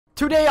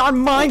Today on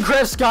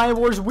Minecraft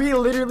Skywars, we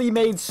literally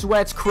made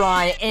Sweats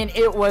cry, and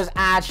it was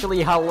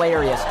actually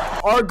hilarious.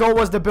 Our goal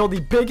was to build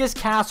the biggest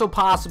castle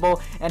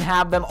possible and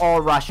have them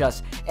all rush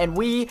us, and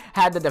we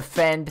had to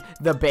defend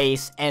the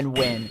base and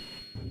win.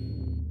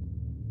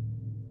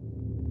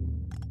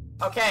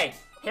 Okay,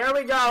 here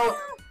we go.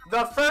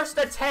 The first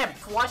attempt,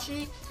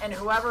 Flushy and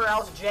whoever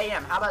else,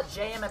 JM. How about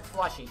JM and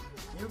Flushy?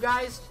 You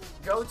guys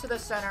go to the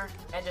center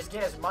and just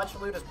get as much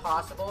loot as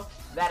possible.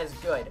 That is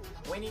good.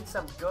 We need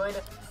some good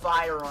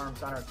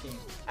firearms on our team.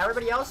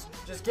 Everybody else,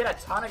 just get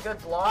a ton of good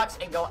blocks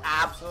and go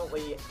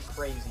absolutely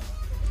crazy.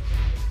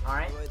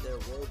 Alright? There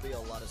will be a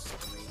lot of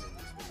screaming in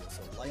this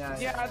video, so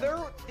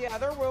like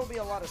there will be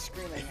a lot of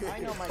screaming. I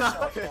know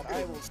myself that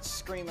I will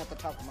scream at the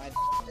top of my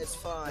It's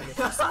fine. If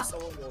you see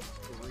someone will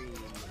scream,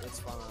 it's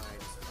fine.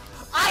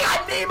 I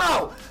got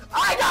Nemo!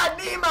 I got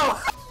Nemo!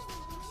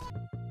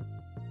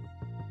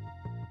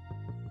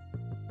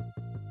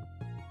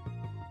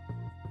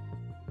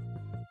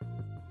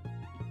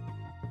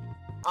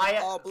 I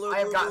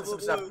have gotten some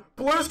stuff.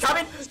 Blue's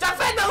coming!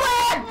 Defend the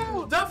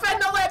land! Defend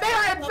the land! They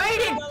are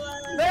invading!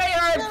 They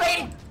are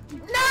invading!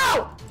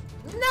 No!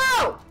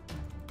 No!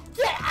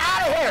 Get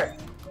out of here!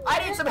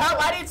 I need some help!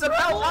 I need some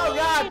help! Oh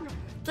god!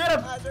 Get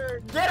him!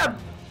 Get him!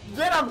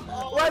 Get him!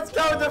 Let's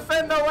go!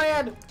 Defend the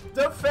land!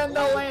 Defend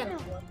the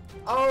land!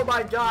 Oh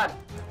my god!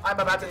 I'm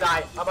about to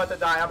die. I'm about to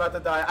die. I'm about to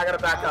die. I gotta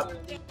back up.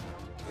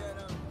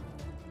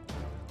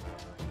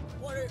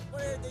 What are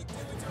they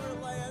doing to our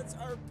lands?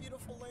 Our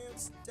beautiful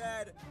lands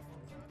dead.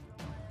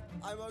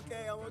 I'm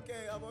okay. I'm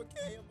okay. I'm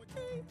okay. I'm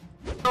okay.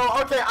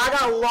 Oh, okay. I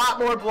got a lot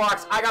more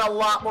blocks. I got a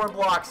lot more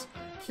blocks.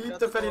 Keep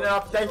defending it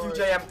up. Thank you,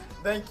 JM.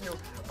 Thank you.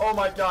 Oh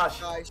my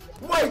gosh.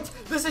 Wait!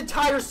 This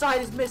entire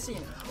side is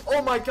missing.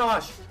 Oh my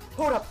gosh.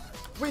 Hold up.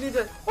 We need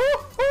to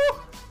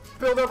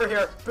build over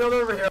here. Build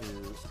over here.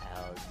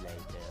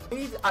 We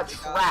need a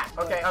trap.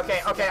 Okay.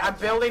 I'm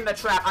building the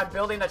trap. I'm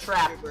building the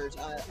trap.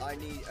 I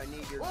need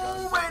your gun.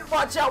 Oh wait!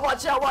 Watch out!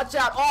 Watch out! Watch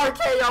out!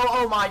 RKO!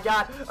 Oh my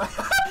god!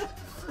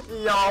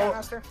 Yo!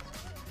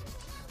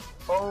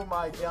 Oh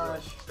my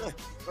gosh!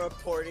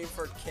 Reporting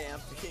for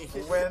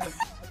camping. When?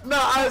 No,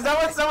 is that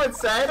what someone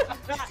said?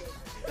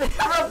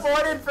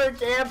 Reported for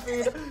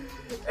camping.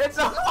 It's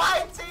a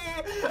white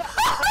team.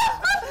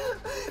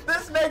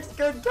 This makes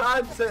good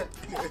content.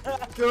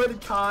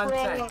 Good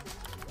content.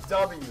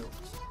 W.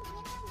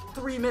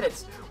 3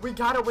 minutes. We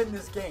gotta win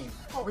this game.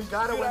 We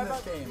gotta win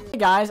this game. Hey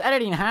guys,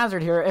 Editing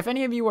Hazard here. If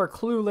any of you are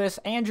clueless,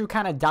 Andrew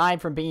kind of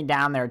died from being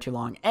down there too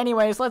long.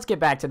 Anyways, let's get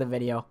back to the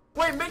video.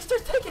 Wait,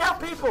 Mixter's taking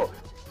out people.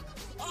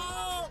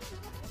 Oh!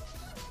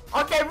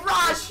 Okay,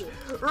 rush!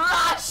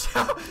 Rush!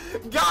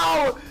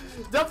 Go!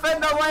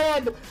 Defend the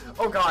land!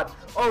 Oh god.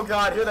 Oh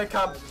god, here they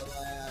come.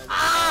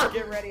 Ah!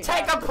 Get ready.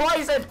 Take a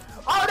poison!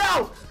 Oh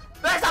no!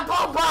 There's a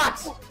boom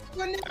box!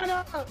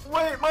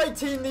 Wait, my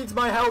team needs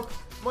my help.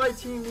 My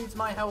team needs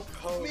my help.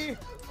 Me.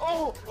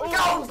 Oh!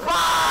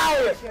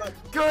 Goodbye!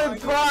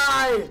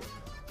 Goodbye!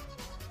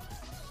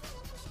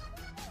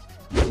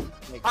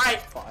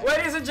 Alright,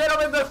 ladies and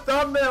gentlemen, the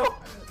thumbnail.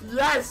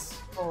 Yes!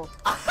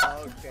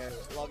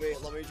 Okay,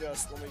 let me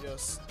just.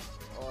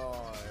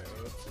 Oh,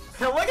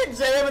 Look at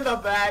JM in the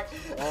back.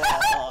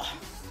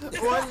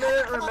 1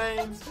 minute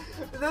remains.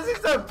 This is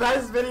the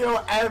best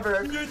video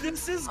ever. Dude,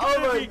 this is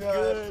gonna be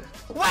good.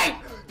 Wait!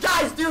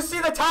 Guys, do you see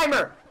the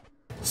timer?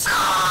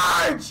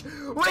 Charge!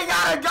 We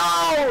gotta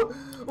go!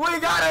 We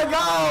gotta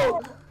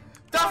go!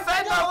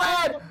 Defend the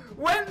land!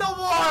 Win the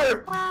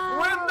war!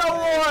 Win the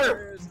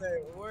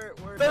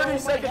war! 30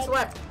 seconds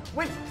left.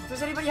 Wait,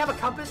 does anybody have a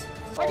compass?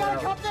 I got a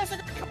compass!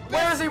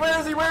 Where is he? Where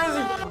is he? Where is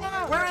he?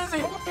 Where is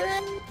he?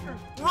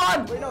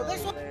 Run! Wait, no,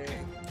 this way!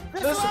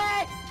 This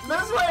way!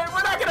 This way!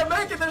 We're not gonna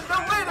make it! There's no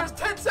way! There's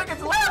 10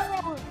 seconds left!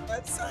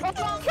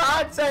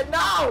 Content!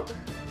 No!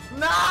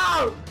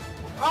 No!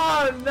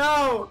 Oh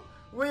no!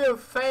 We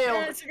have failed!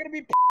 Parents are gonna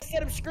be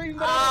instead of screaming.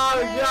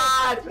 Oh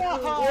god!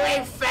 No.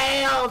 We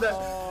failed!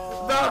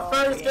 The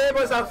first game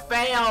was a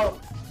fail!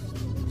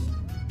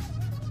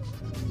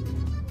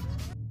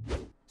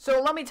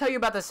 So let me tell you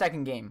about the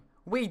second game.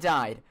 We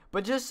died,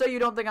 but just so you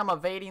don't think I'm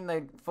evading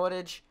the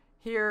footage,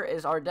 here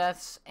is our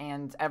deaths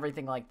and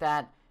everything like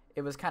that.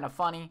 It was kind of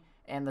funny,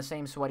 and the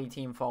same sweaty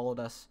team followed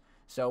us.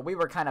 So we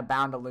were kind of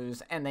bound to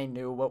lose, and they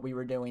knew what we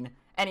were doing.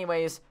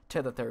 Anyways,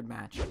 to the third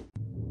match.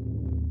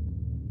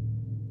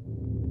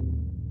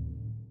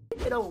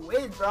 It'll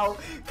win, bro.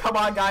 Come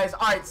on, guys.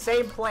 Alright,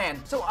 same plan.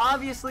 So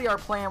obviously our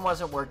plan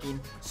wasn't working,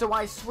 so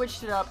I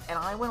switched it up and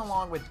I went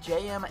along with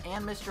JM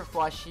and Mr.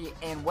 Flushy,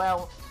 and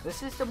well, the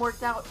system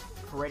worked out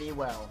pretty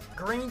well.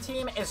 Green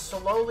team is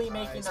slowly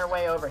making their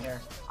way over here.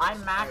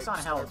 I'm max on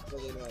health.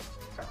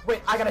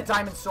 Wait, I got a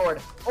diamond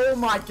sword. Oh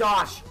my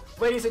gosh.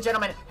 Ladies and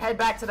gentlemen, head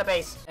back to the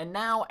base. And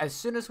now, as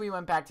soon as we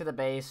went back to the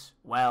base,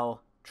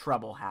 well,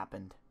 trouble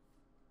happened.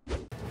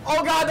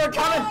 Oh god, they're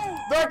coming!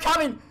 They're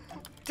coming!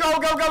 Go,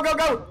 go, go, go,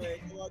 go! Okay,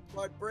 come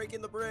on,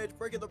 breaking the bridge,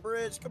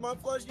 Come on,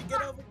 Flush, you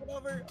get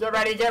over, Get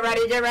ready, get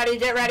ready, get ready,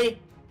 get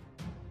ready!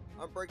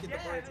 I'm breaking the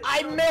bridge.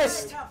 I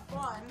missed!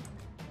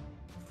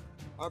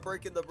 I'm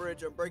breaking the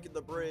bridge. I'm breaking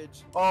the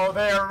bridge. Oh,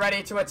 they are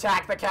ready to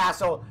attack the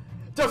castle.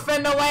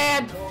 Defend the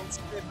land!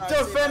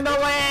 Defend the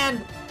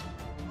land!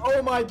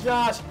 Oh my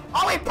gosh.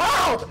 Oh, he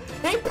pearled!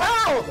 He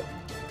pearled!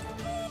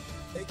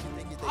 Thank you.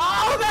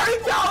 Oh, there he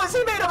goes!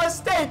 He made a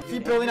mistake!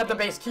 Keep building up the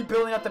base. Keep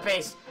building up the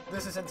base.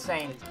 This is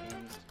insane.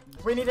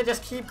 We need to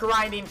just keep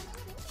grinding.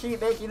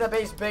 Keep making the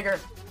base bigger.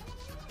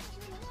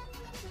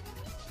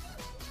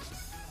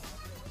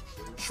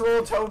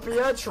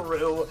 Trolltopia?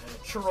 True.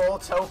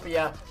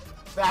 Trolltopia.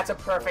 That's a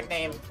perfect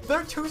name.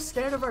 They're too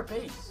scared of our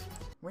base.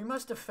 We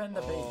must defend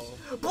the base.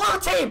 Blue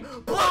team!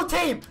 Blue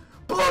team!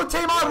 Blue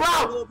team on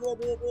route!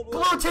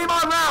 Blue team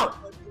on route!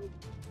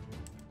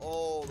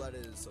 Oh, that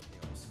is something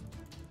else.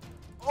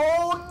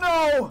 Oh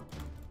no!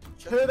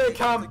 Here they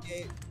come.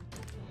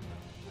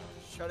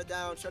 Shut it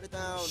down. Shut it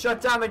down. Shut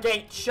down the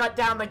gate. Shut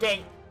down the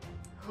gate.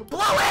 Blue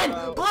in!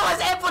 Blue is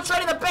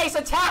infiltrating the base.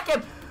 Attack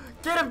him!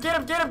 Get him! Get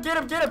him! Get him! Get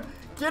him! Get him!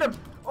 Get him!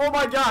 Oh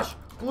my gosh!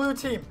 Blue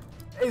team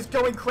is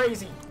going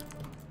crazy.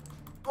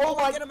 Oh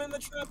my! Get him in the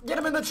trap! Get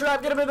him in the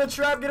trap! Get him in the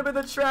trap! Get him in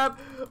the trap!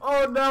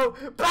 Oh no!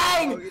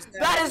 Bang!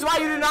 That is why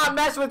you do not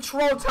mess with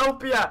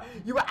Trolltopia!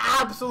 You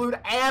absolute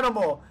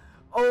animal!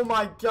 Oh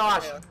my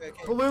gosh! Okay.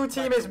 Blue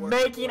team is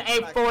making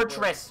a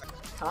fortress.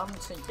 Come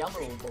to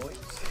yellow, boys.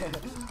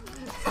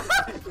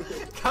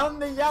 Come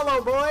to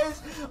yellow,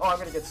 boys. Oh, I'm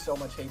gonna get so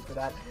much hate for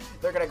that.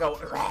 They're gonna go.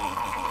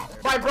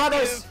 My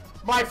brothers,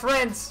 my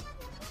friends,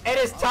 it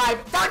is time.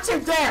 Don't you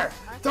dare!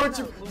 Don't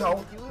you?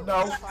 No,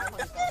 no.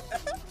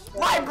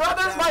 My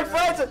brothers, my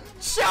friends,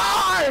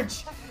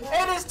 charge!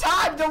 It is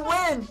time to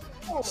win.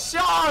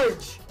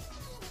 Charge!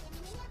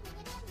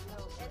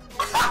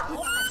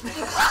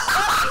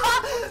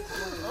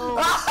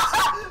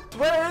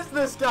 Where is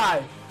this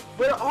guy?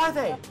 Where are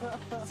they?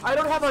 I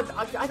don't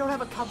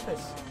have a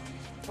compass.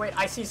 Wait,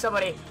 I see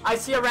somebody. I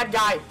see a red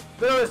guy.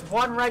 There is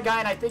one red guy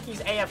and I think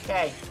he's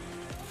AFK.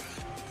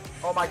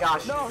 Oh my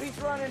gosh. No, he's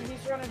running.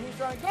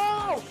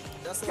 Go!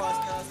 That's the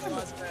last guy. That's the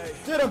last guy.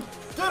 Get him!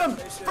 Get him!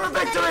 For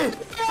victory!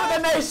 For the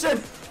nation!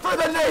 For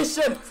the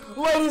nation!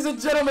 Ladies and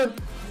gentlemen!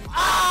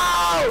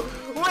 Oh!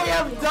 We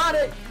have done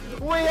it!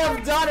 We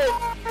have done it!